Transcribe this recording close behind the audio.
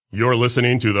You're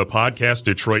listening to the Podcast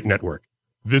Detroit Network.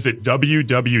 Visit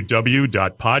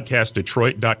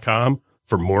www.podcastdetroit.com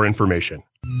for more information.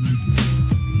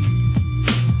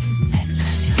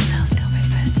 Express yourself, don't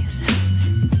repress yourself.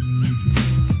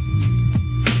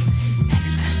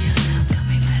 Express yourself, don't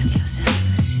repress yourself.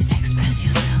 Express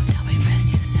yourself, don't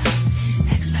repress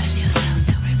yourself. Express yourself,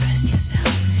 don't repress yourself.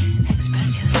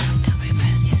 Express yourself, don't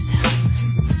repress yourself.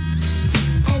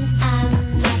 And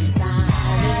I'm not sorry.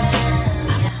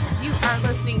 You are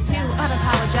listening to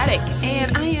Unapologetic,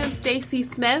 and I am Stacie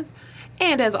Smith.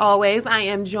 And as always, I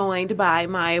am joined by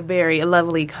my very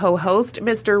lovely co-host,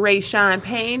 Mr. Rayshawn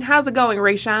Payne. How's it going,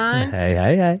 Rayshawn?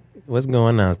 Hey. What's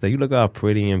going on, Stacie? You look all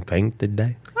pretty in pink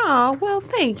today. Oh, well,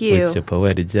 thank you. With your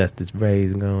poetic justice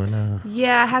braids going on.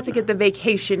 Yeah, I had to get the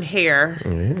vacation hair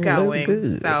going.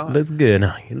 Good. So Looks good.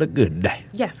 Huh? You look good today.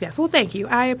 Yes. Well, thank you.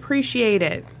 I appreciate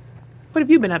it. What have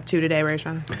you been up to today,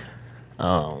 Rayshawn?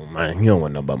 Oh, man. You don't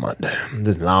want to know about my day.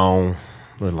 This long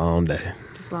day.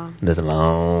 That's a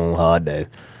long, hard day.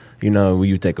 You know, when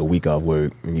you take a week off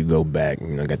work and you go back,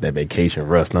 got that vacation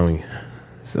rust on you.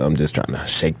 So I'm just trying to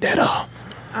shake that off.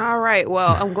 All right.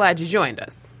 Well, I'm glad you joined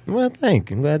us. Well, thank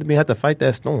you. I'm glad to have to fight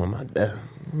that storm out there. I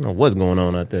don't know what's going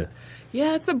on out there.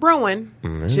 Yeah, it's a brewing.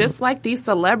 Mm-hmm. Just like these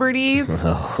celebrities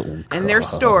and their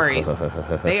stories.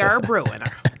 They are brewing.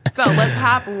 So let's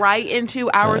hop right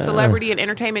into our celebrity and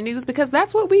entertainment news, because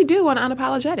that's what we do on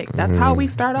Unapologetic. That's how we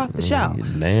start off the show. You're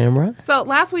damn right. So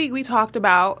last week we talked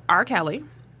about R. Kelly.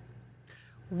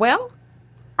 Well,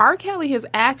 R. Kelly has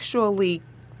actually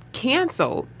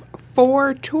canceled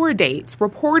 4 tour dates,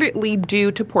 reportedly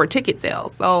due to poor ticket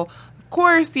sales. So, of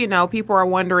course, people are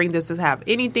wondering, does this have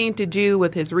anything to do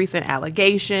with his recent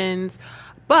allegations?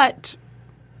 But,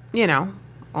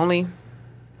 only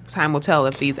time will tell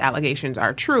if these allegations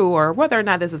are true or whether or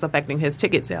not this is affecting his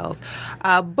ticket sales.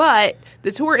 But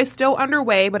the tour is still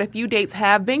underway, but a few dates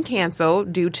have been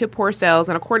canceled due to poor sales.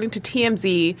 And according to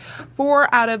TMZ,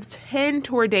 4 out of 10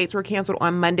 tour dates were canceled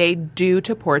on Monday due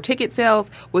to poor ticket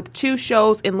sales, with 2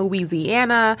 shows in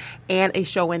Louisiana and a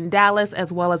show in Dallas,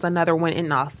 as well as another one in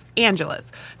Los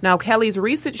Angeles. Now, Kelly's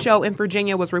recent show in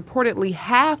Virginia was reportedly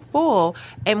half full,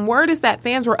 and word is that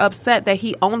fans were upset that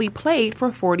he only played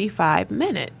for 45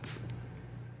 minutes.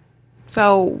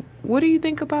 So, what do you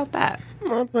think about that?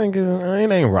 I think it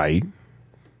ain't right.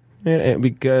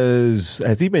 Because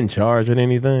has he been charged with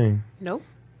anything? Nope.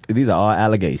 These are all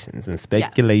allegations and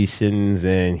speculations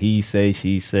and he say,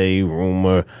 she say,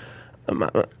 rumor.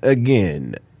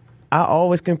 Again, I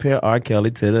always compare R. Kelly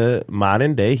to the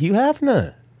modern day Hugh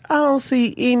Hefner. I don't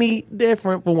see any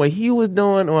different from what he was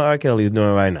doing or what R. Kelly is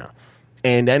doing right now.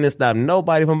 And that didn't stop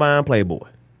nobody from buying Playboy.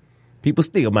 People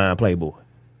still buying Playboy.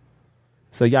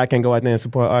 So y'all can go out there and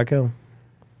support R. Kelly.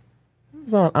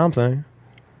 That's all I'm saying.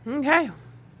 Okay.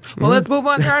 Well, let's move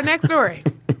on to our next story.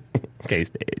 Can't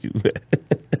stand you.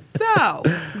 So,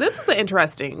 this is an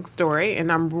interesting story,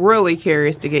 and I'm really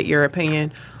curious to get your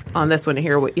opinion on this one and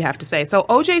hear what you have to say. So,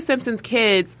 O.J. Simpson's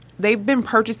kids, they've been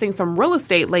purchasing some real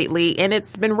estate lately, and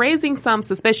it's been raising some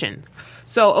suspicions.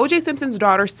 So, O.J. Simpson's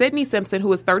daughter, Sydney Simpson,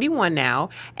 who is 31 now,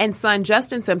 and son,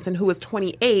 Justin Simpson, who is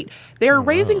 28, they're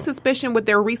raising suspicion with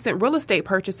their recent real estate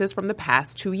purchases from the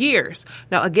past 2 years.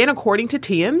 Now, again, according to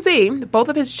TMZ, both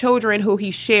of his children, who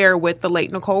he shared with the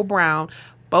late Nicole Brown,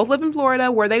 both live in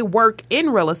Florida, where they work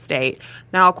in real estate.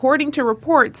 Now, according to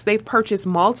reports, they've purchased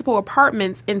multiple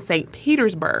apartments in St.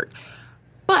 Petersburg.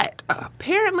 But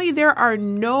apparently there are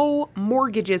no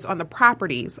mortgages on the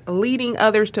properties, leading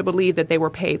others to believe that they were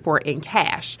paid for in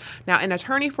cash. Now, an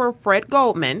attorney for Fred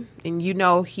Goldman, and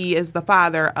he is the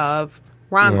father of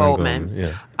Ron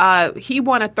Goldman, he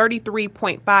won a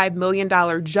 $33.5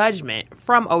 million judgment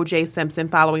from O.J. Simpson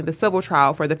following the civil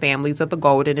trial for the families of the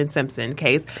Golden and Simpson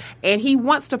case, and he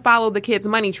wants to follow the kids'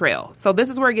 money trail. So this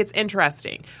is where it gets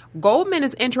interesting. Goldman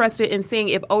is interested in seeing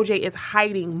if O.J. is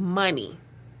hiding money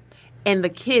and the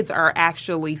kids are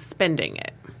actually spending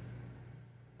it.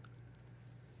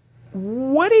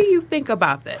 What do you think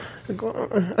about this?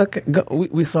 Okay,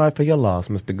 we sorry for your loss,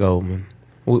 Mr. Goldman.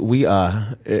 We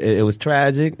are. It was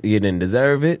tragic. You didn't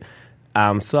deserve it.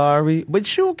 I'm sorry,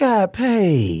 but you got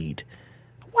paid.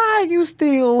 Why are you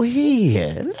still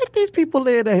here? Let these people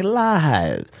live their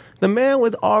lives. The man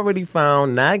was already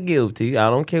found not guilty.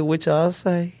 I don't care what y'all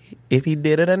say. If he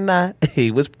did it or not, he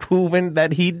was proven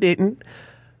that he didn't.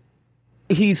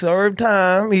 He served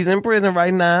time. He's in prison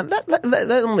right now.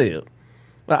 Let him live.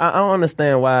 I don't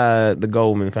understand why the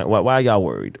Goldman family, why y'all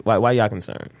worried? Why y'all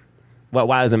concerned?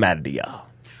 Why does it matter to y'all?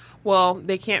 Well,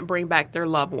 they can't bring back their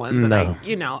loved ones. No.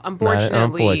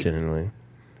 Unfortunately, unfortunately.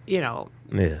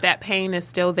 that pain is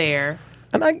still there.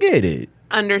 And I get it.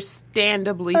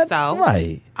 Understandably so.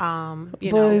 Right.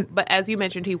 But as you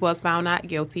mentioned, he was found not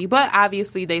guilty. But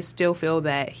obviously, they still feel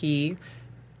that he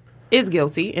is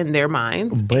guilty in their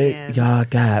minds. But and y'all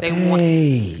got they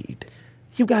paid.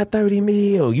 You got 30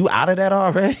 mil. You out of that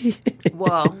already?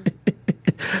 Well,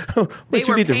 But they you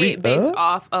were need to paid reach based up?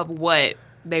 off of what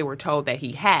they were told that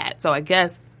he had. So I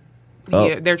guess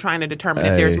Oh. they're trying to determine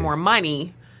if there's more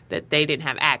money that they didn't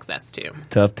have access to.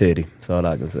 Tough titty. That's all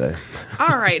I can say.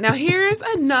 All right, now here's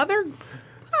another,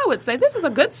 I would say this is a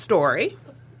good story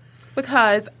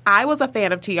because I was a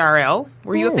fan of TRL.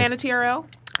 Were you a fan of TRL?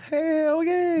 Hell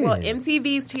yeah. Well,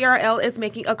 MTV's TRL is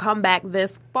making a comeback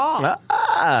this fall.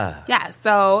 Ah. Yeah,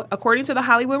 so according to The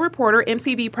Hollywood Reporter,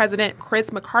 MTV president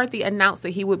Chris McCarthy announced that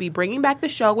he would be bringing back the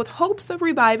show with hopes of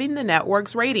reviving the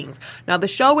network's ratings. Now, the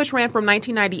show, which ran from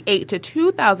 1998 to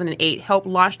 2008, helped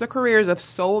launch the careers of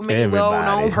so many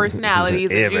well-known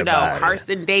personalities, as you know,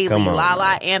 Carson Daly,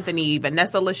 Lala Anthony,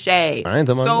 Vanessa Lachey,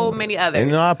 so many others.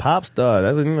 And our pop star,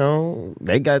 that was,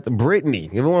 they got the Britney.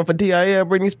 If it weren't for TRL,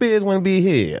 Britney Spears wouldn't be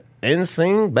here.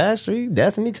 NSYNC, Backstreet,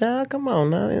 Destiny Child, come on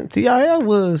now. And TRL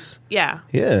was... Yeah.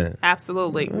 Yeah.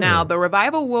 Absolutely. Yeah. Now, the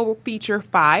revival will feature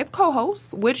 5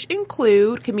 co-hosts, which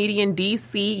include comedian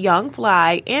DC Young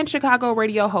Fly and Chicago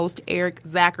radio host Eric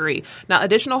Zachary. Now,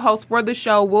 additional hosts for the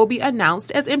show will be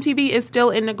announced as MTV is still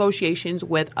in negotiations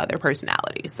with other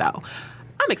personalities. So,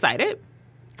 I'm excited.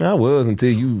 I was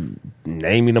until you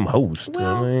naming them hosts.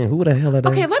 Well, I mean, who the hell are they?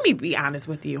 Okay, let me be honest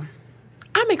with you.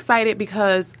 I'm excited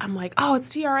because I'm like, oh,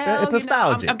 it's TRL. It's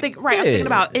nostalgic. I'm thinking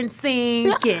about NSYNC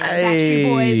and Backstreet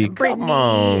Boys and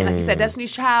Britney. And like you said,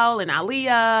 Destiny's Child and Aaliyah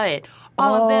and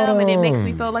all of them. And it makes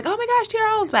me feel like, oh my gosh,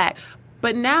 TRL's back.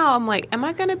 But now I'm like, am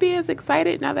I going to be as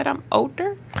excited now that I'm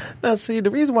older? Now, see, the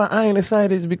reason why I ain't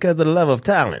excited is because of the level of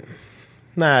talent.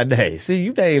 Nowadays, see,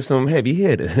 you named some heavy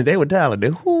hitters. They were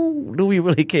talented. Who do we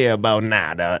really care about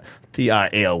now that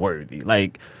TRL worthy?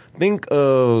 Like, think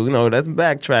of, let's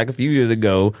backtrack a few years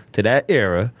ago to that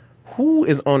era. Who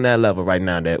is on that level right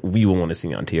now that we would want to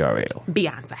see on TRL?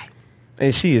 Beyonce.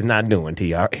 And she is not doing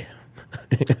TRL.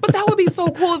 But that would be so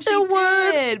cool if she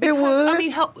did. It would. I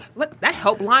mean, that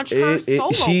helped launch her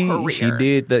solo career. She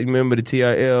did, remember the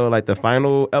TRL, like the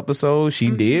final episode?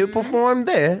 She did perform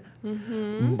there.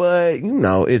 Mm-hmm. But,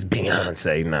 it's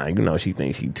Beyonce now. She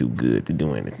thinks she's too good to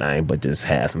do anything but just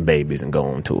have some babies and go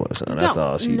on tour. So that's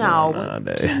all she doing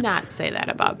nowadays. Do not say that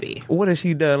about B. What has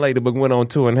she done later but went on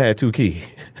tour and had 2 kids?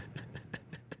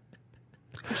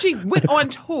 She went on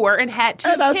tour and had 2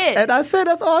 kids. And I said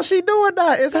that's all she doing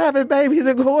now is having babies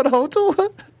and going on tour.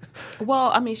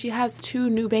 Well, I mean, she has 2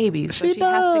 new babies. So she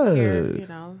has to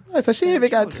care, So she ain't even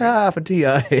got time for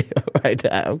TRL right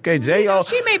now. Okay, Jay.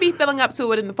 She may be filling up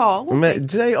to it in the fall.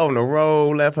 Jay on the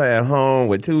road, left her at home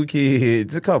with 2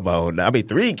 kids. Come on now.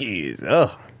 3 kids.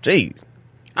 Oh, jeez.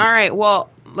 All right, well,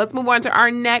 let's move on to our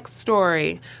next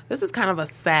story. This is kind of a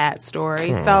sad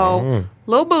story. So,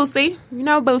 Lil Boosie,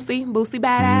 Boosie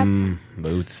badass.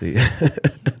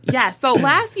 Boosie. Yeah, so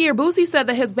last year, Boosie said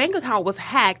that his bank account was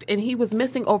hacked and he was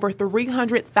missing over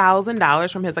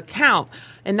 $300,000 from his account.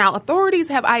 And now authorities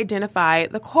have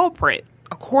identified the culprit.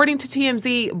 According to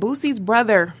TMZ, Boosie's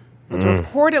brother was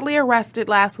reportedly arrested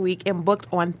last week and booked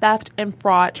on theft and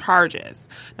fraud charges.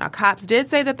 Now, cops did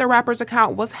say that the rapper's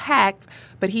account was hacked,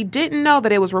 but he didn't know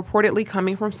that it was reportedly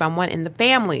coming from someone in the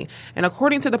family. And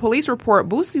according to the police report,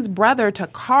 Boosie's brother,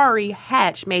 Takari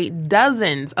Hatch, made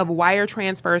dozens of wire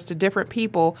transfers to different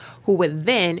people who would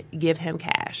then give him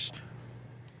cash.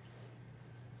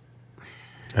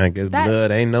 I guess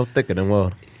blood ain't no thicker than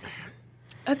water.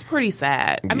 That's pretty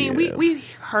sad. I mean, we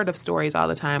heard of stories all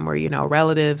the time where,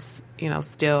 relatives,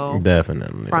 steal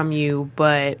definitely from you.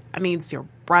 But, I mean, it's your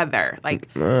brother.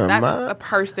 Like, that's a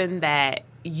person that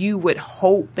you would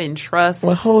hope and trust.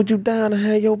 Will hold you down and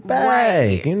have your back.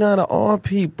 Right. You're not all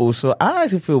people. So I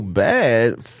actually feel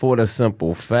bad for the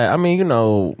simple fact. I mean,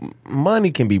 money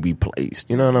can be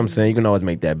replaced. You know what I'm saying? You can always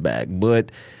make that back.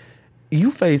 But you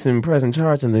facing pressing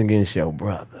charges against your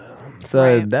brother.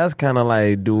 So that's kind of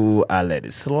like, do I let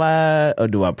it slide or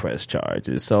do I press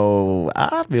charges? So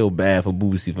I feel bad for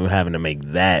Boosie for having to make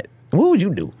that. What would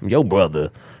you do? Your brother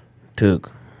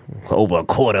took over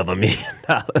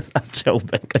 $250,000 out your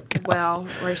bank account. Well,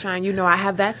 Rayshawn, I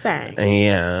have that thing.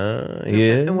 Yeah.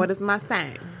 And what is my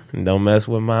thing? Don't mess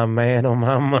with my man or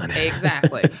my money.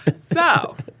 Exactly.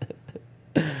 So,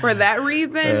 for that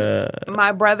reason,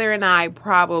 my brother and I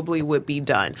probably would be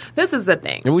done. This is the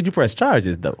thing. Would you press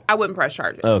charges, though? I wouldn't press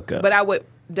charges. Okay. But I would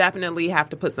definitely have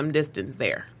to put some distance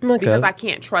there. Okay. Because I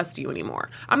can't trust you anymore.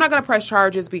 I'm not going to press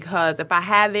charges because if I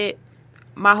have it,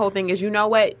 my whole thing is, you know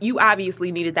what? You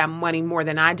obviously needed that money more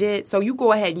than I did. So you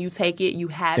go ahead and you take it. You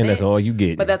have it. And that's all you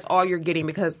get. But that's all you're getting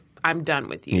because I'm done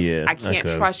with you. Yeah, I can't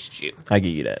trust you. I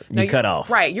give you that. You cut off.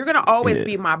 Right. You're going to always Yeah.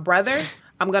 be my brother.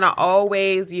 I'm going to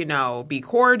always, be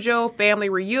cordial, family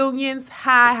reunions.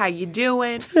 Hi, how you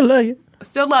doing? Still love you.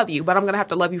 Still love you, but I'm going to have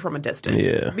to love you from a distance.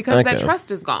 Yeah, Because that okay.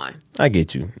 trust is gone. I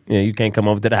get you. Yeah, you can't come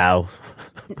over to the house.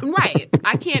 Right.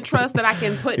 I can't trust that I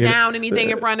can put down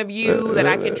anything in front of you, that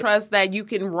I can trust that you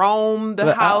can roam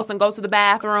the house and go to the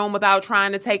bathroom without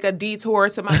trying to take a detour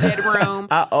to my bedroom.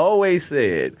 I always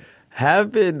said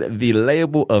having the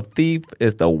label of thief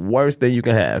is the worst thing you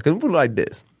can have. Because people like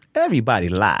this. Everybody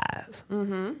lies.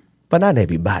 Mm-hmm. But not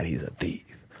everybody's a thief.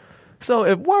 So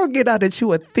if word get out that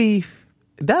you a thief,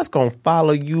 that's going to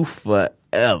follow you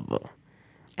forever.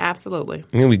 Absolutely.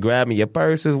 And then we grabbing your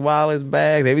purses, wallets,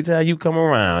 bags every time you come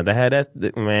around.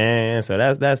 So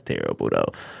that's terrible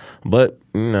though. But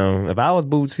if I was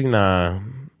Bootsy,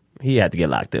 he had to get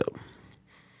locked up.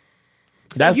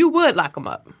 So you would lock him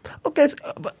up. Okay, so,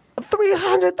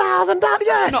 $300,000.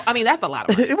 Yes. No, I mean that's a lot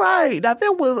of money. Right. Now if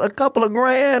it was a couple of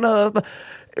grand,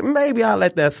 maybe I'll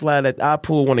let that slide. I'll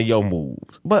pull one of your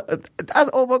moves. But that's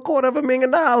over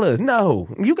 $250,000. No,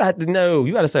 you got to know.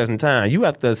 You got to serve some time. You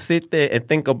have to sit there and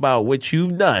think about what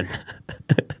you've done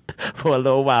for a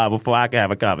little while before I can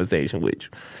have a conversation with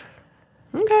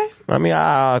you. Okay. I mean,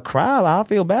 I'll cry. I'll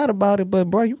feel bad about it. But,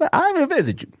 bro, I even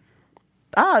visit you.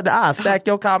 I'll stack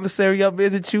your commissary up,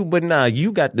 visit you. But,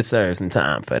 you got to serve some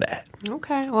time for that.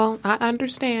 Okay. Well, I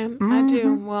understand. I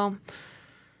do. Well,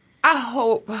 I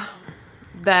hope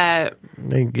that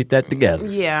they get that together.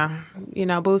 Yeah,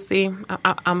 Boosie,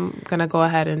 I'm gonna go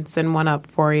ahead and send one up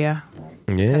for you.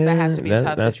 Yeah, that has to be a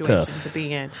tough that's situation tough. to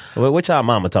be in. Well, what y'all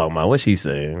mama talking about? What she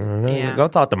saying? Yeah. Go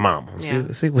talk to mama.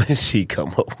 Yeah. See what she come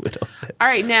up with on that. All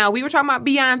right, now we were talking about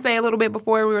Beyonce a little bit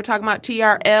before. We were talking about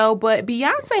TRL, but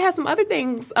Beyonce has some other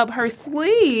things up her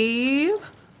sleeve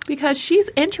because she's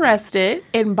interested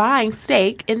in buying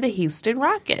stake in the Houston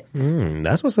Rockets.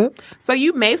 That's what's up. So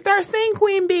you may start seeing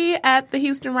Queen Bee at the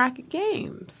Houston Rocket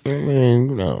games. I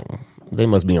mean, they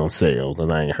must be on sale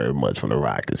because I ain't heard much from the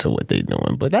Rockets or what they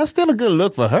doing. But that's still a good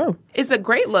look for her. It's a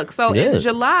great look. So in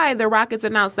July, the Rockets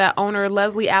announced that owner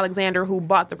Leslie Alexander, who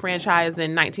bought the franchise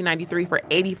in 1993 for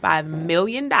 $85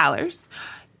 million,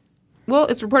 well,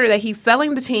 it's reported that he's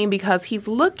selling the team because he's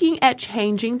looking at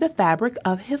changing the fabric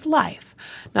of his life.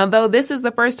 Now, though this is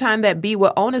the first time that B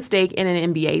will own a stake in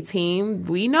an NBA team,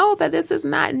 we know that this is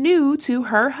not new to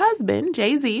her husband,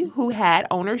 Jay-Z, who had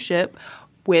ownership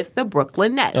with the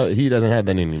Brooklyn Nets. He doesn't have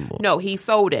that anymore. No, he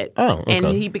sold it. Oh, okay. And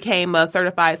he became a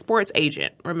certified sports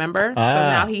agent, remember? So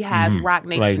now he has Rock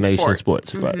Nation like Nation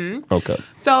Sports. Right. Okay.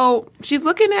 So she's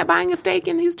looking at buying a stake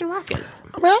in the Houston Rockets.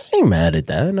 I mean, I ain't mad at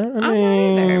that. I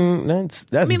mean, that's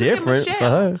Look at different for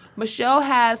her. Michelle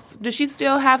does she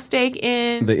still have stake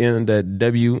in The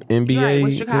WNBA. Right,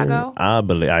 with Chicago? I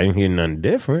believe I ain't hearing nothing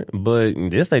different, but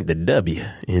this ain't the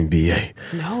WNBA.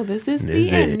 No, this is the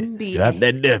NBA. Drop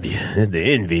that W. It's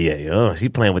the NBA. Oh, she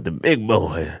playing with the big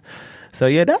boy. So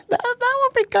yeah, that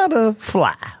would be kind of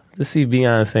fly to see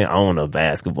Beyonce own a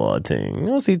basketball team. You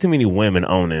don't see too many women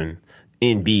owning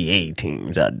NBA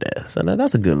teams out there. So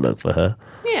that's a good look for her.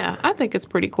 Yeah, I think it's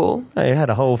pretty cool. I had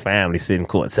a whole family sitting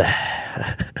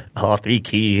courtside. All 3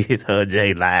 kids, her and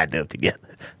Jay lined up together.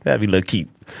 That'd be a little cute.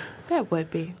 That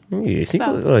would be. Yeah,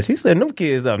 she setting them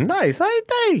kids up nice, ain't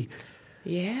they?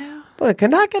 Yeah. But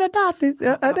can I get adopted?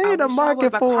 Are they in the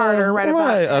market for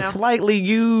a slightly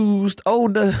used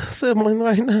older sibling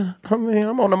right now? I mean,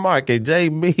 I'm on the market.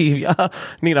 JB, if y'all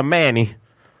need a Manny,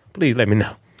 please let me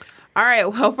know. All right,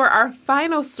 well, for our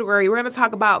final story, we're going to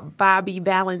talk about Bobby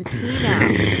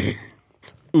Valentino.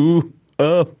 Ooh,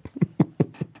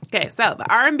 Okay, so the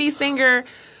R&B singer,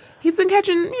 he's been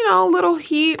catching, little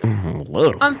heat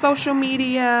on social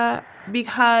media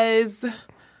because...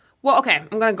 Well, okay,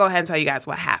 I'm going to go ahead and tell you guys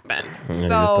what happened.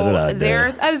 So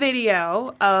there's a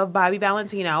video of Bobby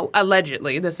Valentino,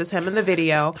 allegedly, this is him in the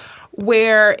video,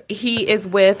 where he is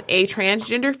with a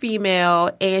transgender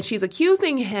female and she's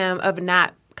accusing him of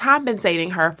not compensating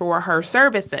her for her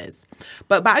services.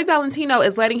 But Bobby Valentino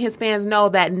is letting his fans know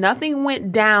that nothing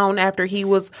went down after he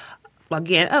was,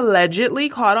 again, allegedly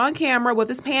caught on camera with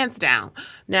his pants down.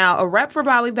 Now, a rep for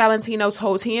Bobby Valentino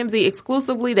told TMZ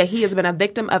exclusively that he has been a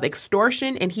victim of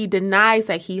extortion, and he denies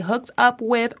that he hooked up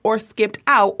with or skipped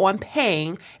out on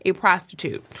paying a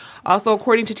prostitute. Also,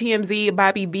 according to TMZ,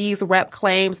 Bobby B's rep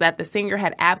claims that the singer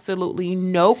had absolutely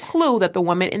no clue that the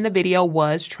woman in the video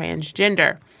was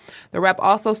transgender. The rep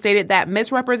also stated that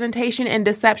misrepresentation and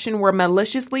deception were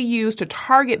maliciously used to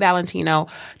target Valentino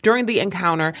during the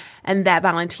encounter, and that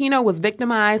Valentino was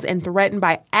victimized and threatened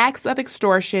by acts of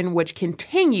extortion, which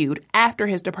continued after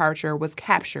his departure was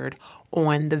captured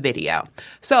on the video.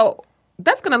 So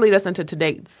that's going to lead us into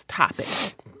tonight's topic.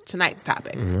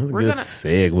 We're Good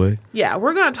segue. Yeah,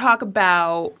 we're going to talk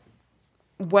about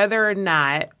whether or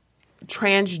not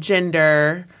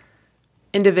transgender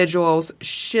individuals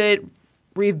should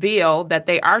reveal that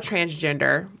they are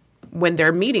transgender when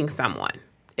they're meeting someone.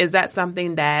 Is that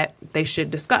something that they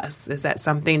should discuss? Is that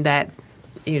something that,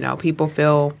 people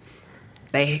feel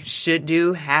they should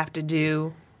do, have to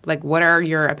do? Like, what are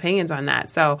your opinions on that?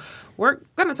 So we're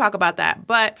going to talk about that,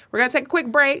 but we're going to take a quick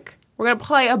break. We're going to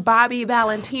play a Bobby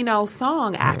Valentino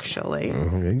song, actually.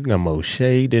 You got more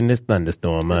shade in this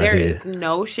thunderstorm out There here. is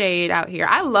no shade out here.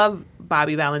 I love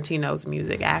Bobby Valentino's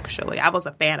music, actually. I was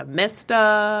a fan of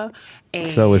Mista. And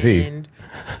So was he.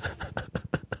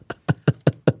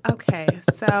 Okay,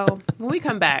 so when we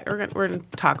come back, we're going to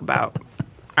talk about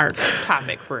our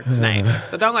topic for tonight.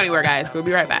 So don't go anywhere, guys. We'll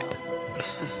be right back.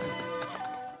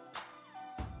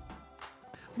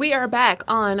 We are back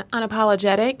on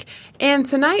Unapologetic, and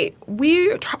tonight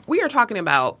we are talking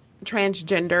about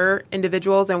transgender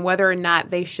individuals and whether or not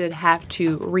they should have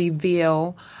to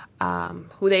reveal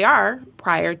who they are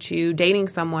prior to dating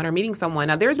someone or meeting someone.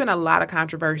 Now, there's been a lot of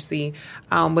controversy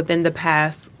within the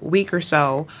past week or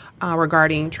so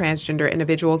regarding transgender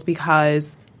individuals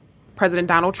because President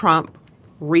Donald Trump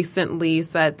recently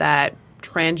said that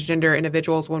transgender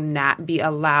individuals will not be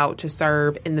allowed to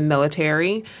serve in the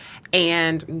military.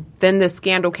 And then this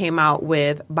scandal came out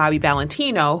with Bobby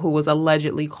Valentino, who was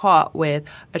allegedly caught with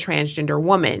a transgender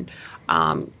woman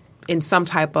in some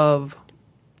type of,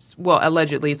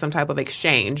 allegedly some type of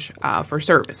exchange for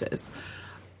services.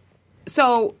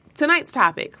 So tonight's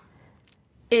topic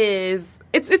is,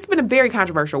 it's been a very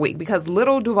controversial week because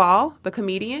Little Duval, the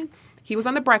comedian, he was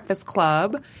on The Breakfast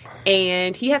Club,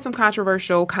 and he had some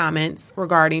controversial comments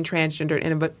regarding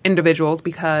transgender individuals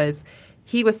because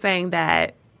he was saying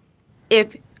that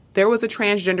if there was a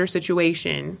transgender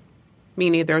situation,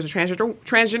 meaning if there was a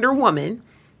transgender woman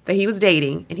that he was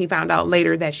dating and he found out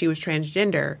later that she was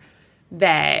transgender,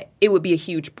 that it would be a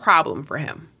huge problem for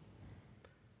him.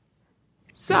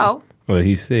 So... Well,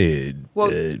 he said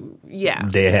yeah.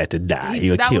 they had to die. He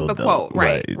would kill them. That was the quote,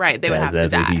 right. They would have to die.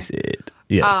 That's what he said.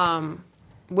 Yes.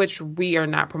 Which we are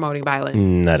not promoting violence.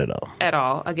 Not at all. At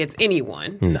all against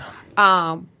anyone.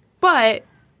 No. But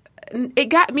it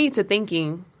got me to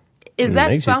thinking, is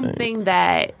that something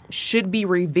that should be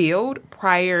revealed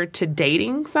prior to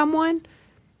dating someone?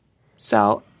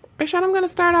 So, Rashawn, I'm going to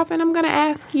start off and I'm going to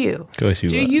ask you. Of course you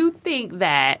do are. you think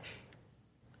that,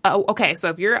 okay, so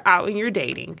if you're out and you're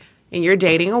dating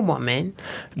a woman.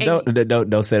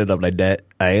 Don't set it up like that.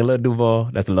 I ain't Lil Duval.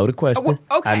 That's a loaded question.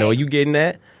 Okay. I know where you getting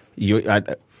at.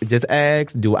 I just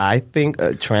ask, do I think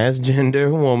a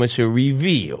transgender woman should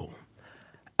reveal?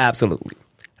 Absolutely.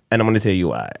 And I'm going to tell you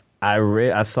why.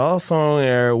 I saw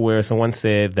somewhere where someone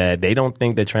said that they don't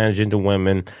think that transgender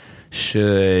women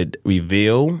should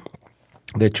reveal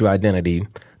their true identity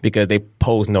because they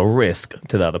pose no risk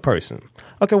to the other person.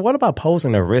 Okay, what about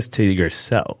posing a risk to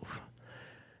yourself?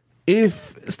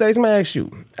 If Stacie, may I ask you,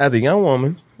 as a young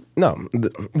woman,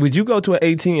 would you go to an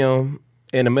ATM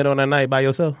in the middle of the night by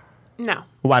yourself? No.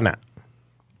 Why not?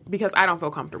 Because I don't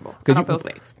feel comfortable. I don't feel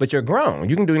safe. But you're grown.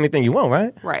 You can do anything you want,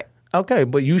 right? Right. Okay,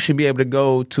 but you should be able to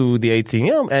go to the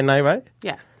ATM at night, right?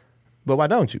 Yes. But why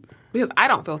don't you? Because I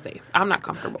don't feel safe. I'm not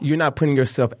comfortable. You're not putting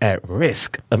yourself at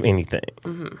risk of anything.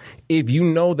 Mm-hmm. If you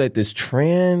know that this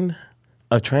trend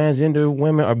of transgender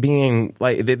women are being,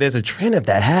 like, there's a trend of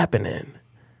that happening,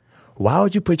 why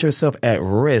would you put yourself at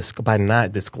risk by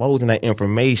not disclosing that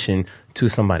information to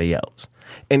somebody else?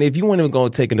 And if you want to go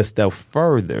take it a step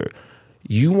further,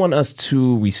 you want us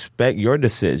to respect your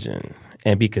decision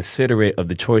and be considerate of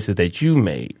the choices that you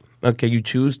made. Okay, you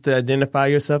choose to identify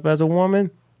yourself as a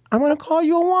woman, I'm going to call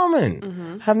you a woman.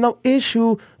 Mm-hmm. Have no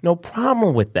issue, no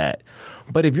problem with that.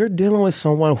 But if you're dealing with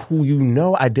someone who you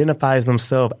know identifies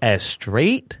themselves as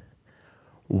straight,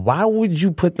 why would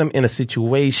you put them in a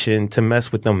situation to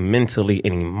mess with them mentally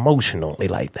and emotionally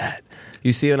like that?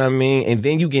 You see what I mean? And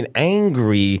then you get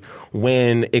angry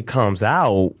when it comes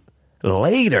out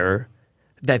later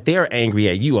that they're angry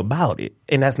at you about it.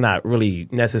 And that's not really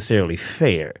necessarily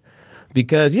fair.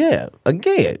 Because,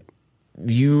 again,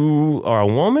 you are a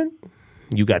woman,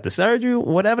 you got the surgery,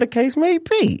 whatever the case may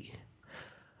be.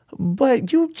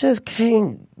 But you just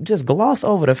can't just gloss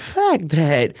over the fact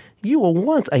that you were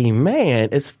once a man,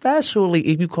 especially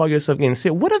if you call yourself getting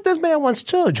sick. What if this man wants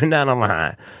children down the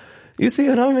line? You see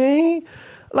what I mean?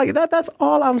 Like that's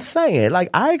all I'm saying. Like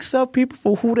I accept people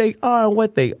for who they are and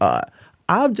what they are.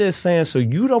 I'm just saying so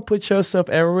you don't put yourself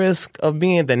at risk of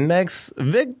being the next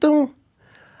victim.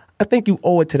 I think you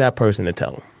owe it to that person to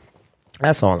tell them.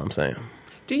 That's all I'm saying.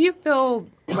 Do you feel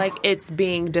like it's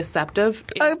being deceptive?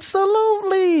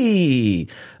 Absolutely.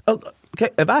 Okay,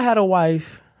 if I had a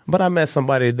wife, but I met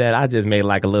somebody that I just made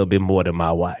like a little bit more than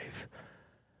my wife,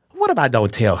 what if I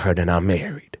don't tell her that I'm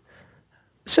married?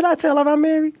 Should I tell her I'm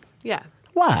married? Yes.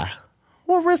 Why?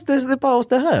 What risk is it posed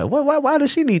to her? Why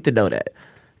does she need to know that?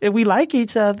 If we like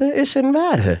each other, it shouldn't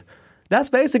matter. That's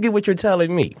basically what you're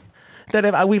telling me. That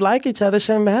if we like each other, it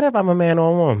shouldn't matter if I'm a man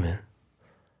or a woman.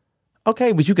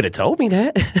 Okay, but you could have told me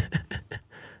that.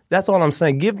 That's all I'm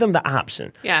saying. Give them the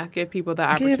option. Yeah, give people the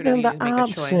opportunity Give them the to make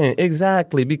option. a choice.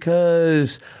 Exactly,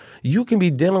 because you can be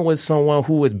dealing with someone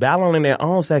who is battling their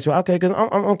own sexuality. Okay, because I'm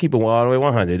going to keep it all the way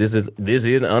 100. This is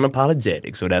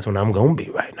unapologetic, so that's what I'm going to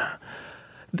be right now.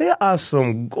 There are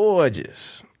some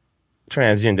gorgeous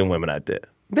transgender women out there.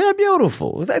 They're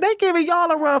beautiful. It's like they giving y'all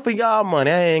a run for y'all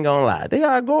money. I ain't going to lie. They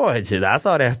are gorgeous. I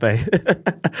saw that face.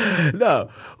 No,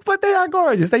 but they are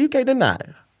gorgeous. That you can't deny.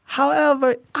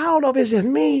 However, I don't know if it's just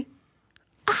me.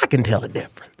 I can tell the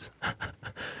difference.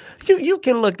 You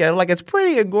can look at it like as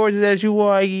pretty and gorgeous as you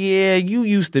are. Yeah, you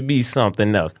used to be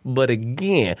something else. But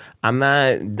again, I'm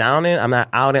not downing. I'm not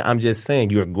outing. I'm just saying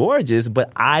you're gorgeous,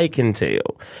 but I can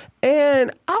tell.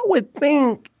 And I would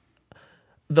think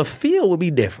the feel would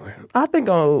be different. I think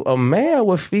a man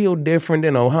would feel different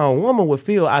than how a woman would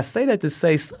feel. I say that to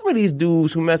say some of these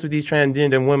dudes who mess with these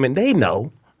transgender women, they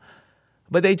know.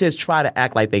 But they just try to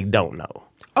act like they don't know.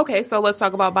 Okay, so let's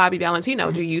talk about Bobby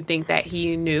Valentino. Do you think that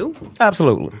he knew?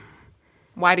 Absolutely.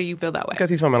 Why do you feel that way? Because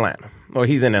he's from Atlanta. Or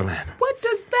he's in Atlanta. What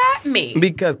does that mean?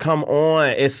 Because, come on,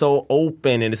 it's so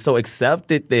open and it's so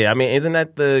accepted there. I mean, isn't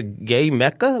that the gay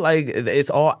mecca? Like, it's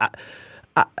all...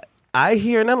 I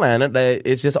hear in Atlanta that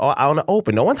it's just all out in the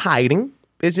open. No one's hiding.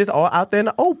 It's just all out there in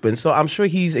the open. So I'm sure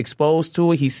he's exposed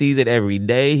to it. He sees it every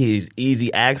day. He has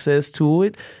easy access to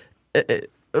it.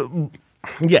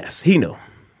 Yes, he knew.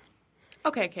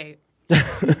 Okay, Kate.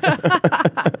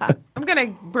 I'm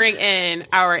going to bring in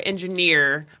our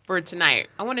engineer for tonight.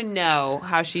 I want to know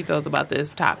how she feels about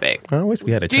this topic. I wish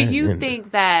we had a Do you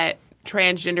think that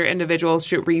transgender individuals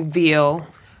should reveal,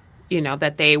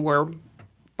 that they were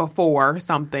before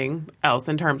something else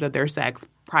in terms of their sex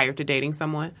prior to dating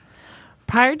someone?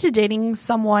 Prior to dating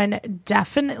someone,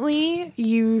 definitely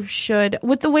you should.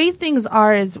 With the way things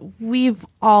are is we've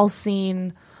all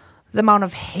seen the amount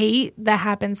of hate that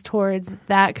happens towards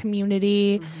that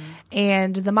community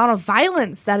and the amount of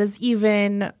violence that has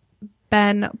even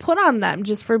been put on them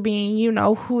just for being,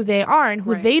 who they are and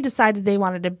who they decided they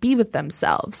wanted to be with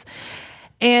themselves.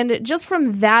 And just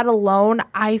from that alone,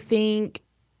 I think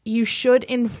you should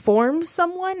inform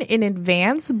someone in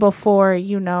advance before,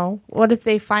 what if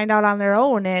they find out on their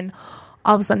own and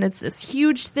all of a sudden it's this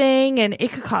huge thing and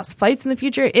it could cause fights in the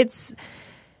future.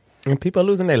 And people are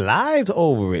losing their lives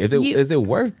over it. Is it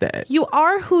worth that? You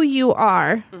are who you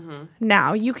are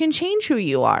now. You can change who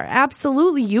you are.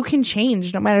 Absolutely, you can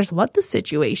change no matter what the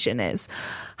situation is.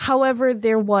 However,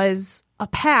 there was a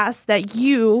past that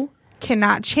you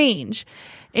cannot change.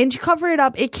 And to cover it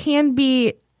up,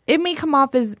 it may come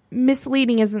off as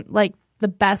misleading isn't like the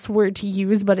best word to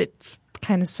use, but it's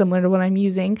kind of similar to what I'm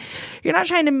using. You're not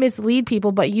trying to mislead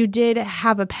people, but you did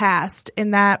have a past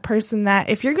in that person that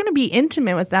if you're going to be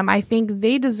intimate with them, I think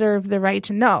they deserve the right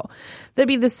to know. That'd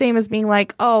be the same as being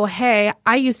like, oh, hey,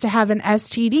 I used to have an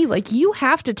STD. Like, you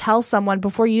have to tell someone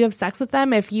before you have sex with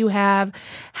them if you have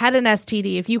had an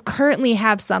STD, if you currently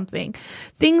have something,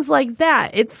 things like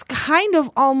that. It's kind of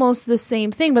almost the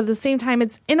same thing, but at the same time,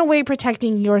 it's in a way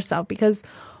protecting yourself because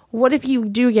what if you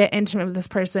do get intimate with this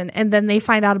person and then they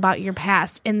find out about your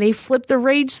past and they flip the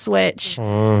rage switch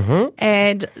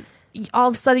and all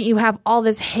of a sudden you have all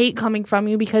this hate coming from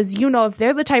you because if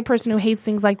they're the type of person who hates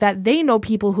things like that, they know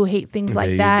people who hate things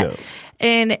like that.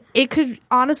 And it could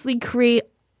honestly create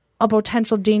a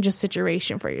potential dangerous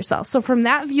situation for yourself. So from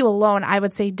that view alone, I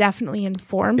would say definitely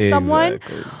inform someone.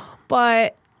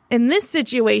 But in this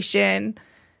situation,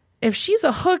 if she's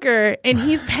a hooker and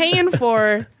he's paying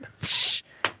for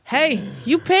hey,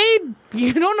 you paid.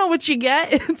 You don't know what you get.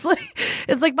 It's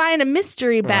like buying a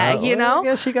mystery bag, I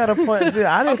guess she got a point. See,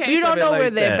 I didn't you don't know where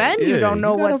they've been. You don't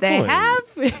know what they have.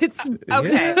 It's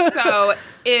okay. So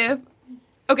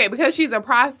because she's a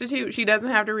prostitute, she doesn't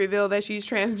have to reveal that she's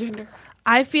transgender.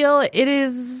 I feel it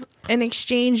is an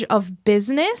exchange of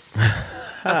business.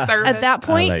 A service. At that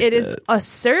point, it is a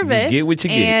service. You get what you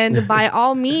get. And by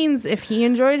all means, if he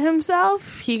enjoyed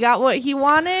himself, he got what he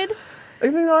wanted.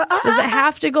 You know, Does it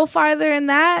have to go farther than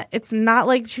that? It's not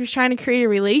like she was trying to create a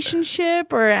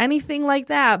relationship or anything like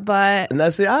that, but And I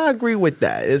see, I agree with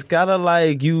that. It's kind of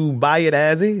like you buy it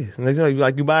as is.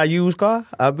 Like you buy a used car.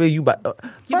 I mean, you buy.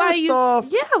 you buy a first used, off,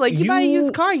 you buy a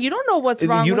used car. You don't know what's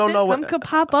wrong you with don't it. know Some what- could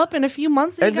pop up in a few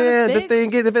months and And you gotta then fix. the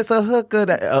thing is, if it's a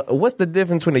hooker, what's the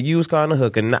difference between a used car and a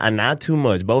hooker? Not too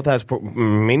much. Both has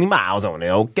many miles on it.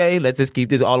 Okay, let's just keep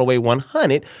this all the way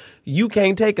 100. You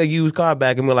can't take a used car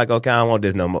back and be like, okay, I don't want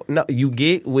this no more. No, you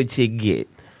get what you get.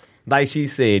 Like she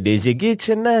said, did you get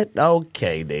your nut?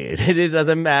 Okay, then. It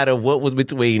doesn't matter what was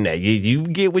between that. You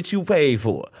get what you paid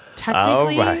for.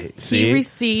 Technically, all right. he See?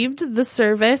 received the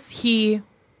service he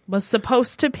was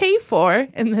supposed to pay for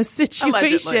in this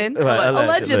situation.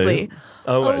 Allegedly.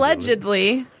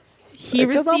 Allegedly, he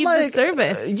 'Cause I'm received the like,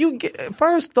 service.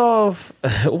 First off,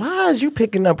 why is you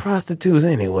picking up prostitutes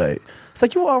anyway? It's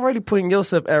like you already putting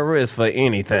yourself at risk for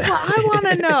anything. Well, I want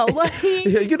to know. Like,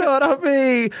 You know what I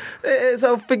mean?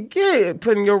 So forget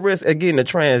putting your risk at getting a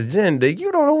transgender.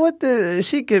 You don't know what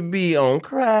she could be on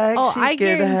crack. oh, She I could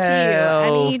guarantee have,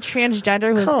 you, any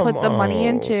transgender who's Come put the money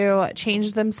on. into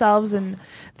change themselves and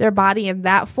their body in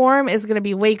that form is going to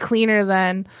be way cleaner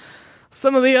than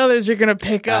some of the others you're going to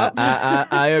pick up.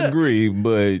 I agree,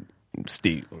 but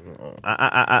Steve,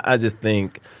 I just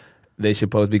think they should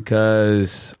post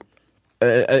because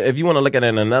if you want to look at it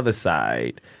on another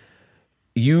side,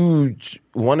 you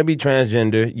want to be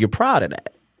transgender, you're proud of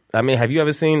that. I mean, have you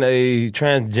ever seen a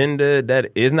transgender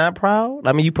that is not proud?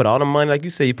 I mean, you put all the money, like you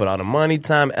said, you put all the money,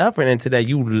 time, effort into that.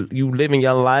 You living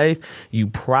your life. You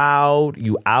proud.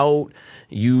 You out.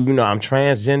 You know, I'm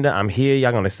transgender. I'm here.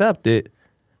 Y'all gonna accept it.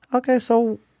 Okay,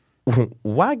 so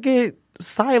why get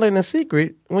silent and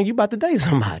secret when you about to date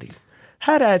somebody?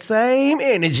 Have that same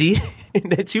energy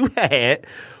that you had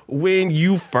when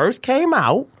you first came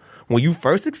out, when you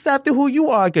first accepted who you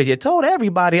are, because you told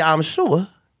everybody, I'm sure.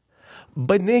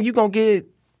 But then you going to get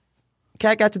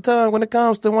cat got your tongue when it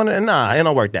comes to one. Nah, it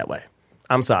don't work that way.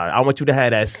 I'm sorry. I want you to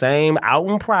have that same out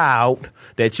and proud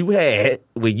that you had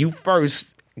when you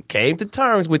first came to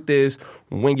terms with this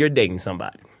when you're dating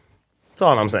somebody. That's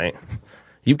all I'm saying.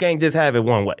 You can't just have it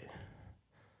one way.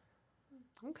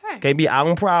 Okay. Can't be out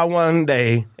and proud one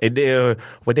day and then,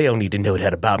 well, they don't need to know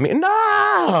that about me.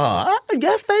 No,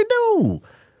 yes, they do.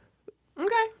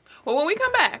 Okay. Well, when we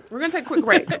come back, we're going to take a quick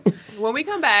break. When we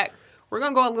come back, we're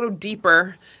going to go a little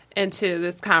deeper into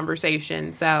this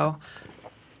conversation. So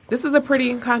this is a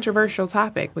pretty controversial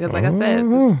topic because, like I said,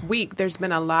 this week there's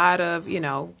been a lot of,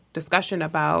 discussion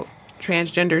about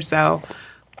transgender. So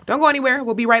don't go anywhere.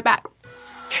 We'll be right back.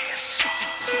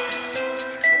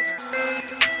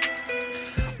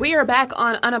 We are back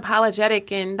on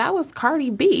Unapologetic, and that was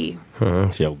Cardi B.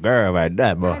 It's your girl right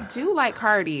there, boy. I do like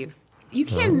Cardi. You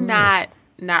cannot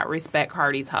not respect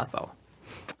Cardi's hustle.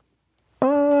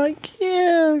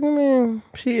 Yeah, I mean,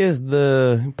 she is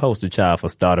the poster child for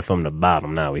starting from the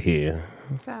bottom. Now we're here.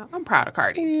 So I'm proud of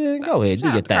Cardi. Yeah, So, go ahead, do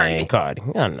shout your out to Cardi. thing, Cardi.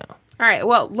 I don't know. All right,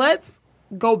 well, let's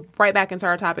go right back into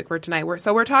our topic for tonight. We're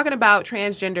talking about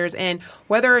transgenders and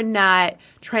whether or not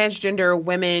transgender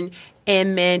women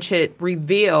and men should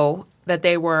reveal that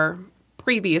they were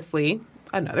previously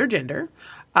another gender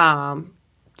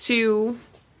to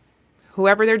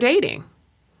whoever they're dating.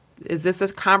 Is this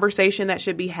a conversation that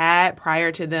should be had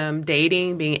prior to them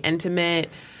dating, being intimate?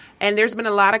 And there's been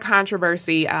a lot of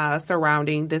controversy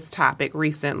surrounding this topic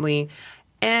recently.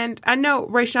 And I know,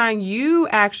 Rayshawn, you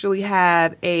actually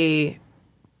have a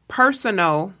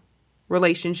personal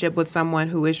relationship with someone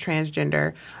who is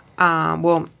transgender.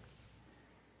 Well,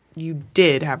 you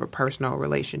did have a personal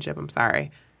relationship, I'm sorry,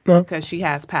 because she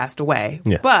has passed away.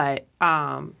 Yeah. But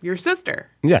your sister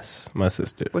Yes, my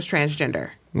sister. was transgender.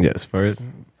 Yes, first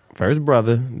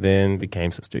brother, then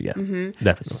became sister. Yeah,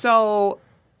 definitely. So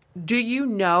do you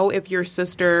know if your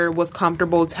sister was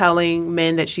comfortable telling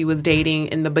men that she was dating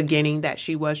in the beginning that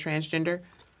she was transgender?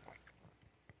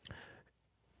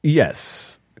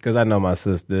 Yes, because I know my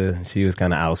sister. She was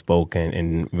kind of outspoken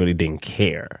and really didn't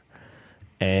care,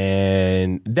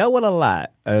 and dealt with a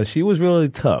lot. She was really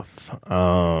tough.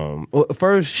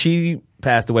 First, she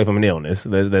passed away from an illness.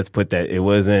 Let's put that. It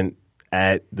wasn't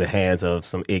at the hands of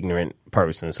some ignorant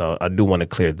person. So I do want to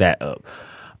clear that up.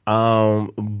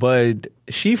 But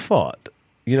she fought.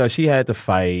 You know, she had to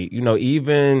fight. You know,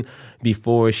 even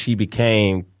before she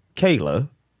became Kayla.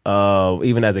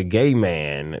 Even as a gay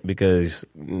man, because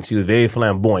she was very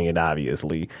flamboyant,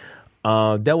 obviously,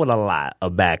 dealt with a lot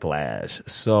of backlash.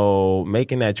 So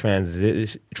making that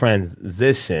transition,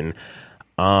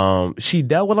 she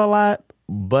dealt with a lot,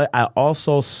 but I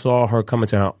also saw her coming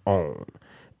to her own.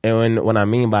 And what I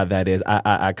mean by that is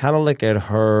I kind of look at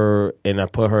her and I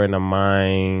put her in the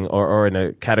mind or in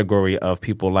a category of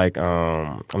people like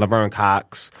Laverne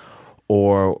Cox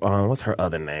or what's her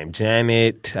other name?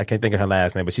 Janet. I can't think of her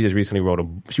last name, but she just recently wrote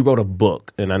a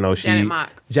book, and I know Janet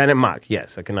Mock.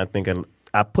 Yes, I cannot think of.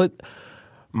 I put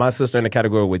my sister in the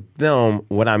category with them.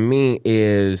 What I mean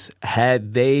is,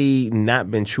 had they not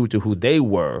been true to who they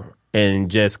were and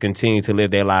just continued to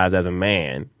live their lives as a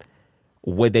man,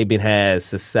 would they been as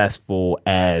successful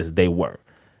as they were?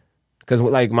 Because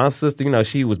like my sister,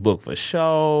 she was booked for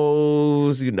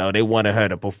shows. They wanted her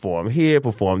to perform here,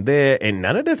 perform there, and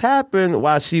none of this happened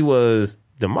while she was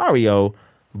DeMario.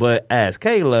 But as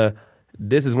Kayla,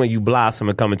 this is when you blossom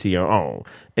and come into your own.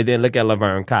 And then look at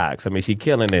Laverne Cox. I mean, she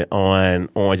killing it on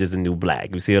Orange is the New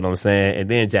Black. You see what I'm saying? And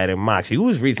then Janet Mock. She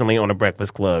was recently on The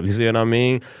Breakfast Club. You see what I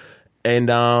mean? And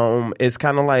it's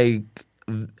kind of like,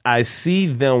 I see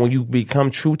them when you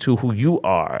become true to who you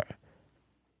are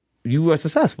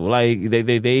successful. Like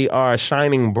they are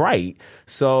shining bright.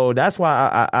 So that's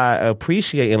why I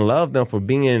appreciate and love them for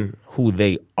being who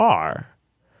they are.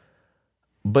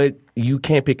 But you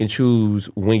can't pick and choose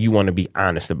when you want to be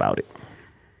honest about it.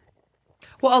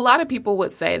 Well, a lot of people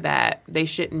would say that they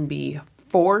shouldn't be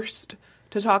forced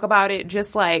to talk about it,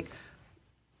 just like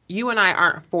you and I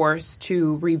aren't forced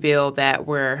to reveal that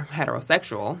we're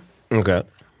heterosexual. Okay.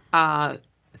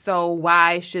 So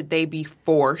why should they be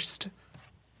forced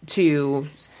to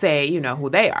say, who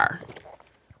they are?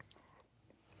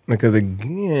 Because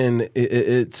again,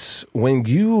 it's when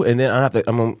you, and then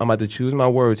I'm about to choose my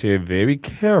words here very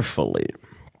carefully,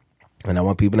 and I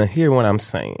want people to hear what I'm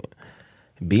saying.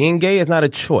 Being gay is not a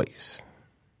choice.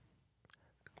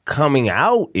 Coming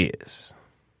out is.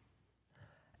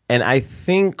 And I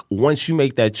think once you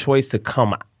make that choice to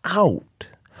come out,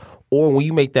 or when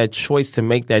you make that choice to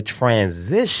make that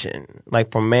transition,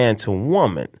 like from man to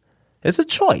woman, it's a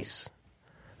choice.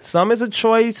 Some is a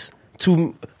choice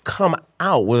to come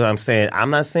out. What I'm saying, I'm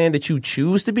not saying that you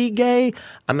choose to be gay.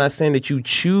 I'm not saying that you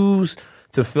choose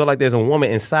to feel like there's a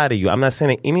woman inside of you. I'm not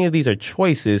saying that any of these are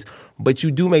choices, but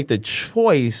you do make the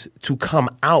choice to come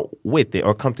out with it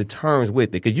or come to terms with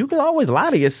it. Because you can always lie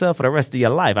to yourself for the rest of your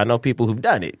life. I know people who've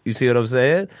done it. You see what I'm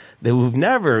saying? Who've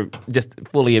never just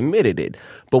fully admitted it.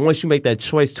 But once you make that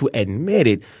choice to admit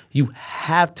it, you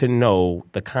have to know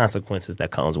the consequences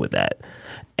that comes with that.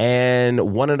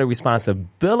 And one of the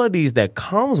responsibilities that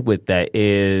comes with that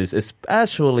is,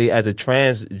 especially as a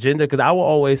transgender, because I will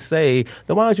always say,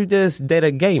 then why don't you just date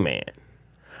a gay man?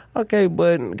 Okay,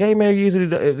 but gay men usually,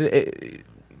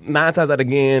 9 times out of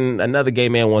again, another gay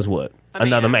man wants what?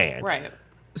 Another man. Right.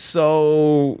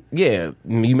 So, yeah,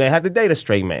 you may have to date a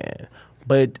straight man.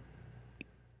 But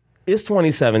it's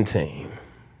 2017.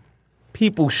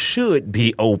 People should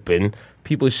be open.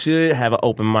 People should have an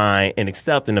open mind and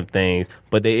accepting of things.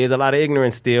 But there is a lot of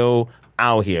ignorance still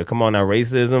out here. Come on now,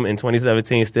 racism in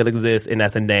 2017 still exists, and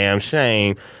that's a damn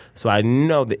shame. So I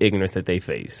know the ignorance that they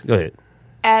face. Go ahead.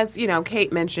 As,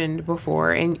 Kate mentioned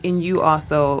before, and you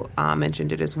also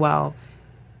mentioned it as well,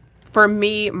 for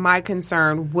me, my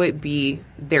concern would be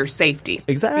their safety.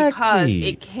 Exactly. Because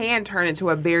it can turn into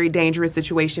a very dangerous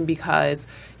situation because,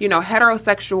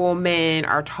 heterosexual men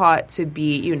are taught to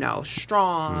be,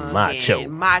 strong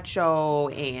macho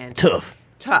and tough,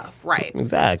 right.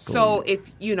 Exactly. So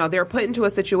if, they're put into a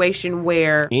situation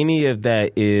where any of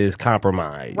that is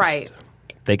compromised. Right.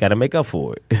 They got to make up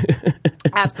for it.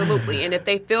 Absolutely. And if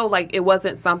they feel like it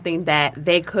wasn't something that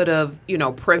they could have,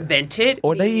 prevented.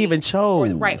 Or they even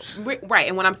chose. Right.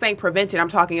 And when I'm saying prevented, I'm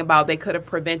talking about they could have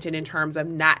prevented in terms of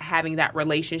not having that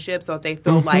relationship. So if they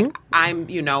feel like I'm,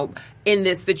 in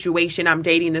this situation, I'm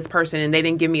dating this person and they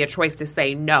didn't give me a choice to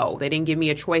say no. They didn't give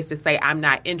me a choice to say I'm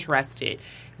not interested.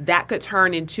 That could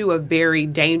turn into a very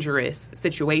dangerous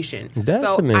situation.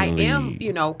 Definitely. So I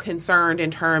am, concerned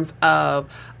in terms of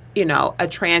a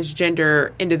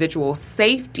transgender individual's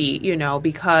safety,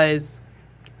 because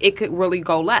it could really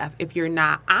go left if you're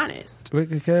not honest.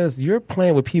 Because you're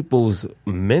playing with people's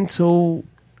mental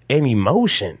and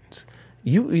emotions.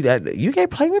 You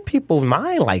can't play with people's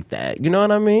mind like that. You know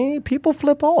what I mean? People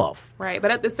flip off. Right.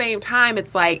 But at the same time,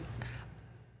 it's like,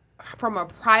 from a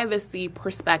privacy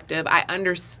perspective, I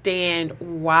understand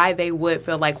why they would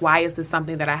feel like, why is this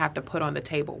something that I have to put on the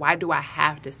table? Why do I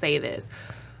have to say this?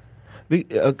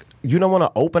 You don't want an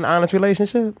open, honest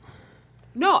relationship?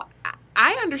 No,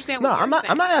 I understand. What I'm not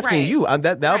asking right. you.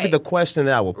 That would be the question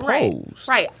that I would pose.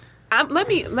 Right.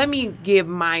 Let me give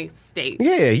my state.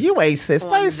 Yeah, you ain't said.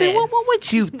 Stacie,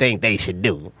 what you think they should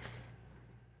do?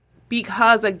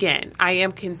 Because again, I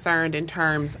am concerned in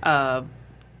terms of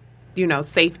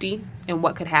safety and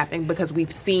what could happen because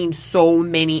we've seen so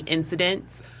many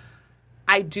incidents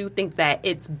I do think that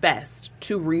it's best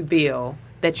to reveal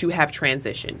that you have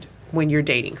transitioned when you're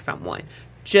dating someone,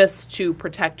 just to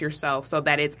protect yourself so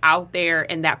that it's out there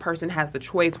and that person has the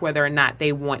choice whether or not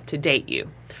they want to date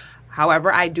you.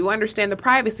 However, I do understand the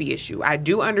privacy issue. I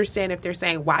do understand if they're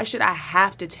saying, why should I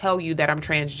have to tell you that I'm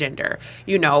transgender?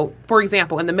 You know, for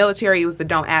example, in the military, it was the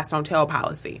don't ask, don't tell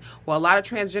policy. Well, a lot of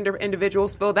transgender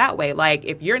individuals feel that way. Like,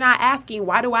 if you're not asking,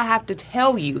 why do I have to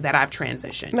tell you that I've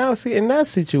transitioned? Now, see, in that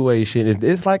situation,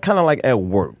 it's like kind of like at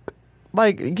work.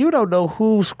 Like, you don't know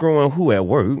who's screwing who at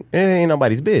work. It ain't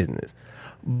nobody's business.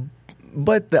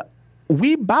 But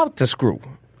we about to screw.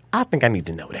 I think I need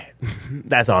to know that.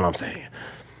 That's all I'm saying.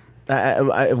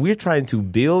 If we're trying to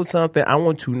build something, I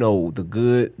want to know the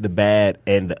good, the bad,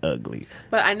 and the ugly.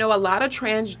 But I know a lot of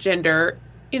transgender,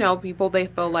 people, they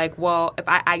feel like, well, if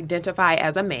I identify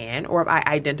as a man or if I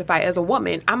identify as a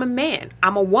woman, I'm a man.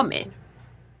 I'm a woman.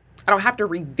 I don't have to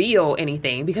reveal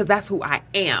anything because that's who I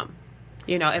am.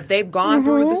 If they've gone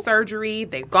through the surgery,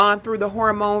 they've gone through the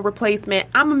hormone replacement,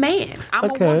 I'm a man. I'm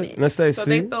a woman. Let's say so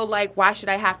they feel like, why should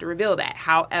I have to reveal that?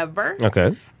 However,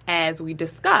 as we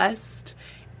discussed,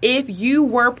 if you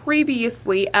were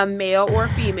previously a male or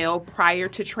female prior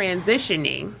to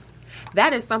transitioning,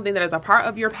 that is something that is a part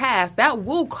of your past that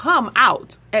will come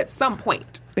out at some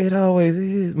point. It always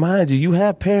is. Mind you, you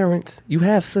have parents, you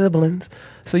have siblings,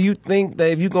 so you think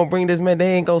that if you're going to bring this man,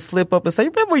 they ain't going to slip up and say,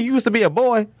 remember you used to be a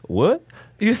boy? What?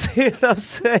 You see what I'm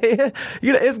saying?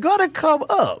 It's going to come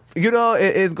up.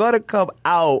 It's going to come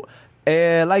out.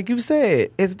 And like you said,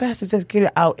 it's best to just get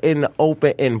it out in the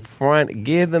open, in front.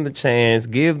 Give them the chance.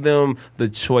 Give them the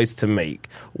choice to make.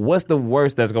 What's the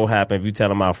worst that's going to happen if you tell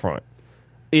them out front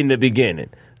in the beginning?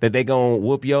 That they going to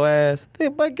whoop your ass?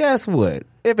 But guess what?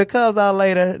 If it comes out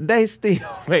later, they still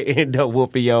may end up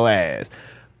whooping your ass.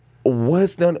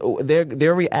 What's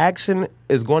their reaction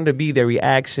is going to be their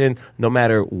reaction no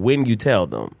matter when you tell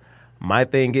them. My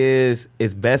thing is,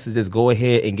 it's best to just go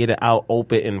ahead and get it out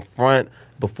open in front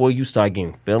before you start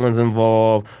getting feelings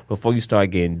involved, before you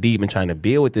start getting deep and trying to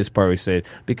build with this person.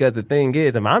 Because the thing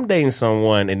is, if I'm dating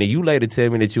someone and then you later tell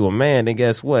me that you're a man, then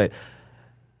guess what?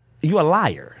 You a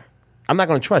liar. I'm not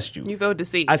going to trust you. You feel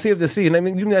deceived. I feel deceived. I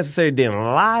mean, you necessarily didn't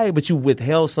lie, but you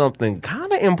withheld something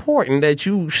kind of important that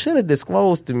you should have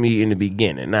disclosed to me in the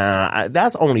beginning. Now,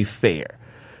 that's only fair.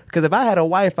 Because if I had a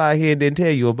wife out here and didn't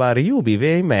tell you about it, you would be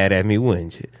very mad at me,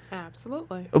 wouldn't you?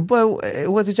 Absolutely. But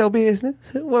was it your business?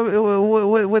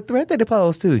 What threat did it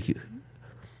pose to you?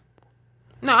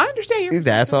 No, I understand your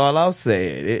That's all I'm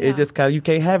saying. It just kind of, you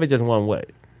can't have it just one way.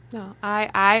 No,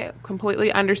 I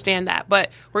completely understand that. But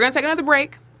we're going to take another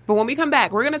break. But when we come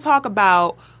back, we're going to talk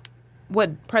about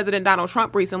what President Donald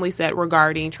Trump recently said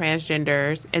regarding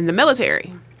transgenders in the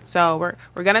military. So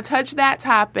we're going to touch that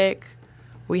topic.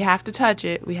 We have to touch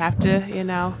it. We have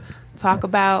to, talk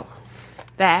about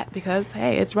that because,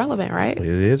 hey, it's relevant, right? It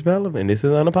is relevant. This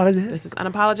is Unapologetic. This is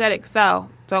Unapologetic. So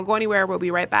don't go anywhere. We'll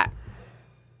be right back.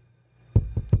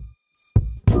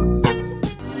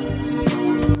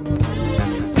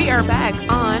 We are back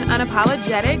on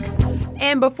Unapologetic.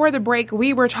 And before the break,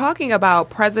 we were talking about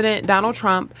President Donald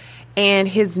Trump and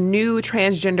his new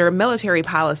transgender military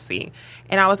policy.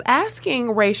 And I was asking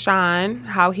Rayshawn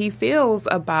how he feels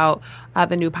about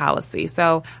the new policy.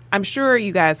 So I'm sure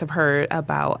you guys have heard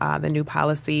about the new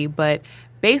policy, but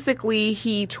basically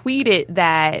he tweeted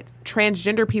that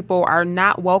transgender people are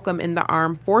not welcome in the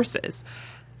armed forces.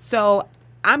 So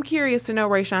I'm curious to know,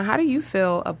 Rayshawn, how do you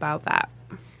feel about that?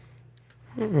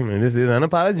 This is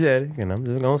Unapologetic, and I'm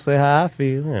just going to say how I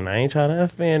feel, and I ain't trying to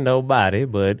offend nobody,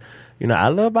 but, I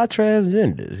love my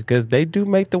transgenders because they do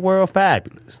make the world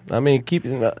fabulous. I mean,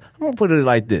 I'm going to put it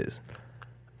like this.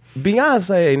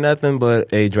 Beyonce ain't nothing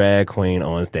but a drag queen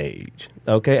on stage,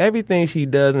 okay? Everything she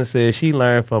does and says, she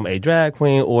learned from a drag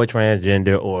queen or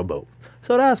transgender or both.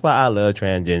 So that's why I love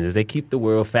transgenders. They keep the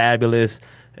world fabulous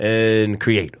and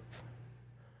creative.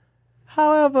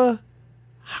 However,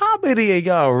 how many of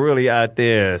y'all really out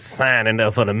there signing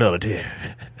up for the military?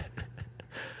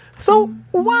 So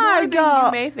why y'all?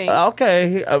 You may think.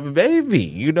 Okay, maybe.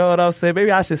 You know what I'm saying? Maybe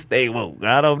I should stay woke.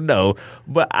 I don't know.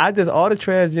 But all the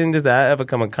transgenders that I ever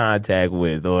come in contact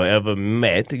with or ever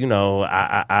met,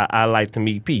 I like to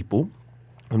meet people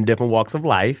from different walks of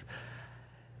life.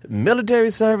 Military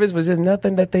service was just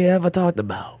nothing that they ever talked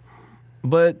about.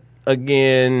 But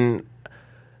again,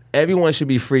 everyone should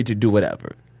be free to do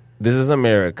whatever. This is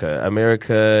America.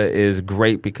 America is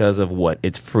great because of what?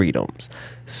 Its freedoms.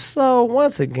 So,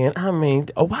 once again,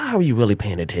 why are you really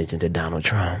paying attention to Donald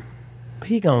Trump?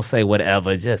 He gonna say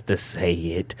whatever just to say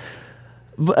it.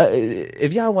 But,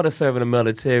 if y'all want to serve in the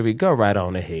military, go right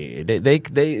on ahead.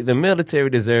 The military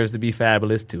deserves to be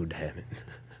fabulous too. Damn it.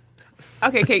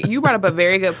 Okay, Kate, you brought up a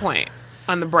very good point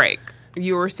on the break.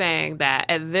 You were saying that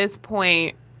at this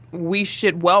point we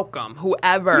should welcome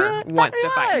whoever wants to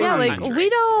fight. Yeah, for our like country. we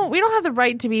don't have the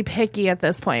right to be picky at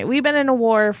this point. We've been in a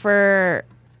war for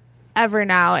ever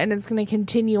now, and it's going to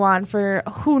continue on for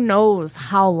who knows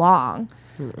how long.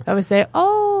 I would say,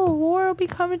 oh, war will be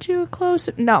coming to a close.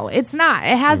 No, it's not.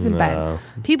 It hasn't been.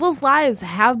 People's lives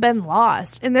have been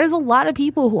lost, and there's a lot of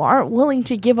people who aren't willing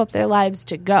to give up their lives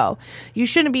to go. You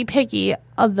shouldn't be picky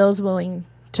of those willing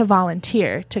to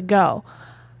volunteer to go.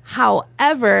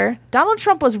 However, Donald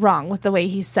Trump was wrong with the way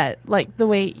he said,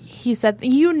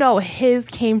 his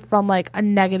came from like a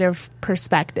negative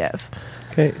perspective.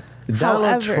 Okay,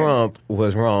 Donald Trump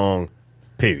was wrong.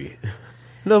 Period.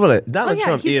 No, but Donald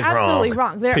Trump he's is absolutely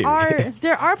wrong. There period.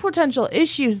 there are potential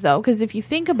issues though, because if you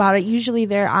think about it, usually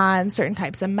they're on certain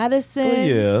types of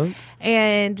medicines.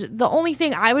 And the only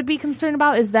thing I would be concerned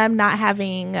about is them not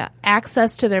having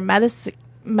access to their medicine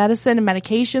and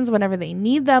medications whenever they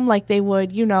need them, like they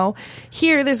would,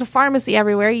 here there's a pharmacy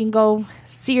everywhere. You can go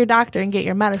see your doctor and get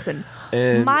your medicine.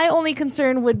 And my only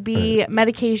concern would be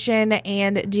medication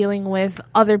and dealing with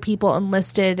other people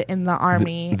enlisted in the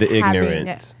Army. The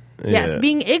ignorance. Yes,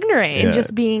 being ignorant and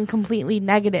just being completely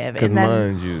negative. And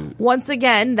then, once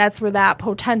again, that's where that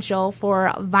potential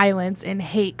for violence and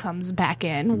hate comes back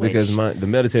in. Because the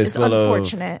military is full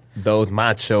of those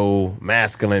macho,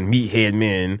 masculine, meathead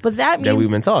men that we've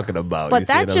been talking about. But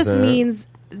that just means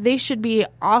they should be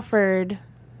offered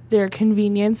their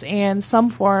convenience and some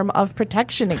form of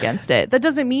protection against it. That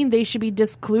doesn't mean they should be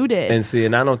discluded.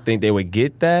 And I don't think they would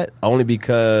get that only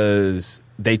because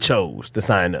they chose to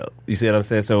sign up. You see what I'm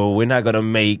saying? So we're not going to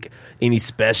make any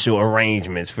special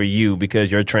arrangements for you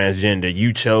because you're transgender.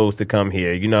 You chose to come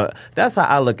here. That's how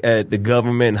I look at the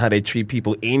government and how they treat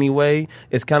people anyway.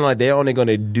 It's kind of like they're only going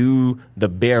to do the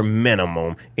bare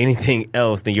minimum. Anything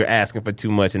else, then you're asking for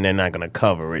too much and they're not going to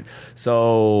cover it.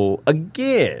 So,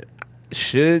 again,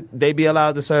 should they be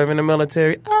allowed to serve in the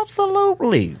military?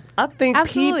 Absolutely. I think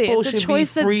people should be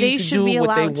free to do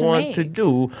what they want to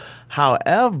do.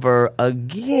 However,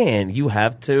 again, you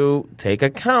have to take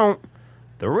account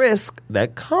the risk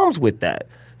that comes with that.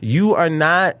 You're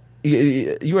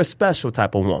a special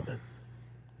type of woman.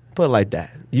 Put it like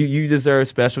that. You deserve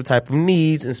special type of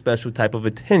needs and special type of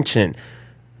attention.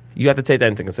 You have to take that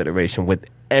into consideration with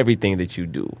everything that you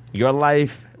do. Your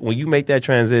life, when you make that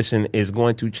transition, is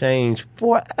going to change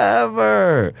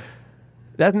forever.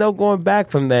 There's no going back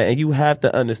from that, and you have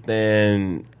to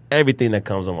understand everything that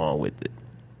comes along with it.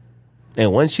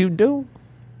 And once you do,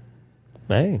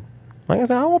 hey, like I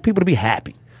said, I want people to be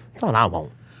happy. That's all I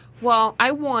want. Well,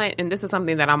 I want, and this is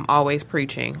something that I'm always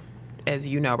preaching, as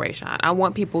you know, Rayshawn, I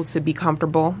want people to be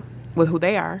comfortable with who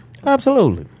they are.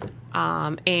 Absolutely.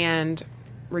 And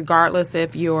regardless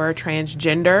if you're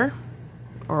transgender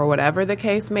or whatever the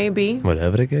case may be.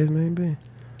 Whatever the case may be.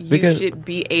 You should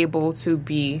be able to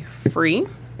be free.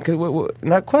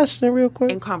 Not question real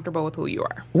quick. And comfortable with who you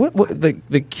are. What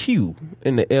the Q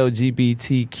in the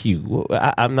LGBTQ?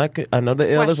 I know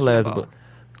the L is lesbian.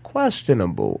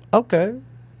 Questionable. Okay.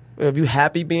 If you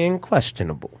happy being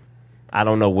questionable. I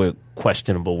don't know where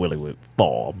questionable really would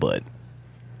fall, but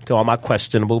to all my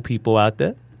questionable people out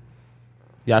there,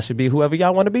 y'all should be whoever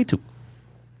y'all want to be too.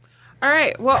 All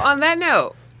right. Well, on that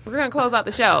note, we're going to close out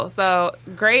the show. So,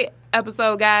 great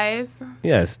episode, guys.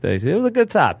 Yes, Stacie. It was a good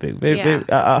topic.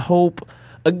 I hope,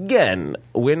 again,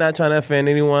 we're not trying to offend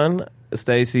anyone.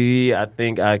 Stacie, I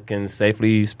think I can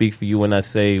safely speak for you when I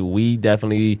say we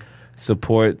definitely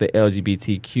support the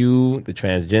LGBTQ, the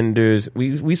transgenders.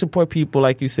 We support people,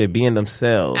 like you said, being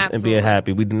themselves and being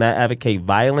happy. We do not advocate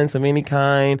violence of any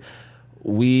kind.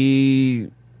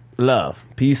 We love,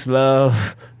 peace,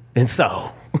 love, and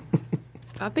soul.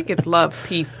 I think it's love,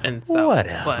 peace, and soul.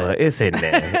 Whatever. It's in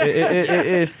there.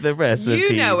 It's the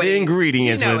recipe. The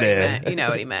ingredients were there. You know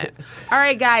what he meant. All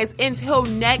right, guys. Until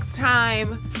next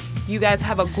time, you guys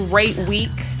have a great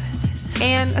week.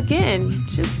 And again,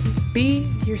 just be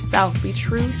yourself. Be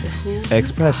true to who.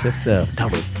 Express yourself.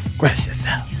 Don't regress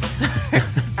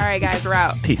yourself. All right, guys. We're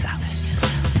out. Peace out.